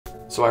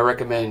So I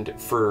recommend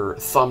for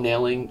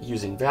thumbnailing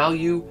using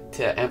value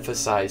to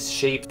emphasize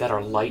shapes that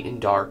are light and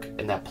dark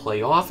and that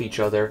play off each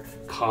other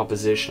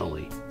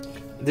compositionally.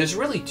 There's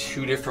really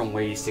two different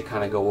ways to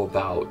kind of go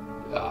about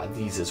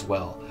these as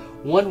well.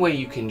 One way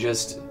you can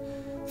just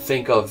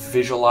think of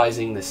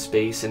visualizing the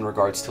space in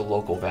regards to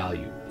local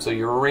value. So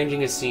you're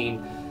arranging a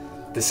scene,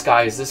 the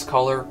sky is this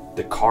color,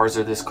 the cars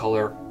are this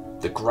color,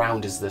 the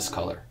ground is this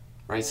color,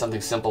 right?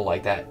 Something simple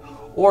like that.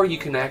 Or you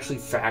can actually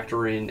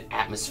factor in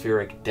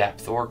atmospheric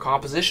depth or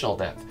compositional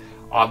depth.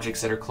 Objects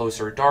that are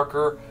closer or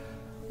darker,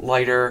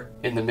 lighter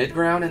in the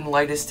midground and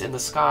lightest in the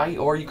sky,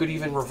 or you could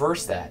even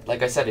reverse that.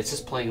 Like I said, it's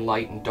just playing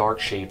light and dark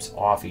shapes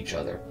off each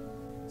other.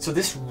 So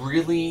this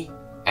really,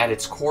 at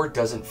its core,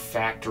 doesn't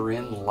factor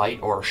in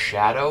light or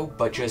shadow,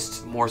 but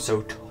just more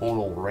so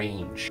tonal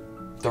range.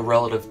 The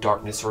relative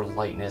darkness or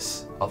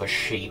lightness of a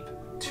shape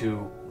to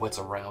what's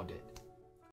around it.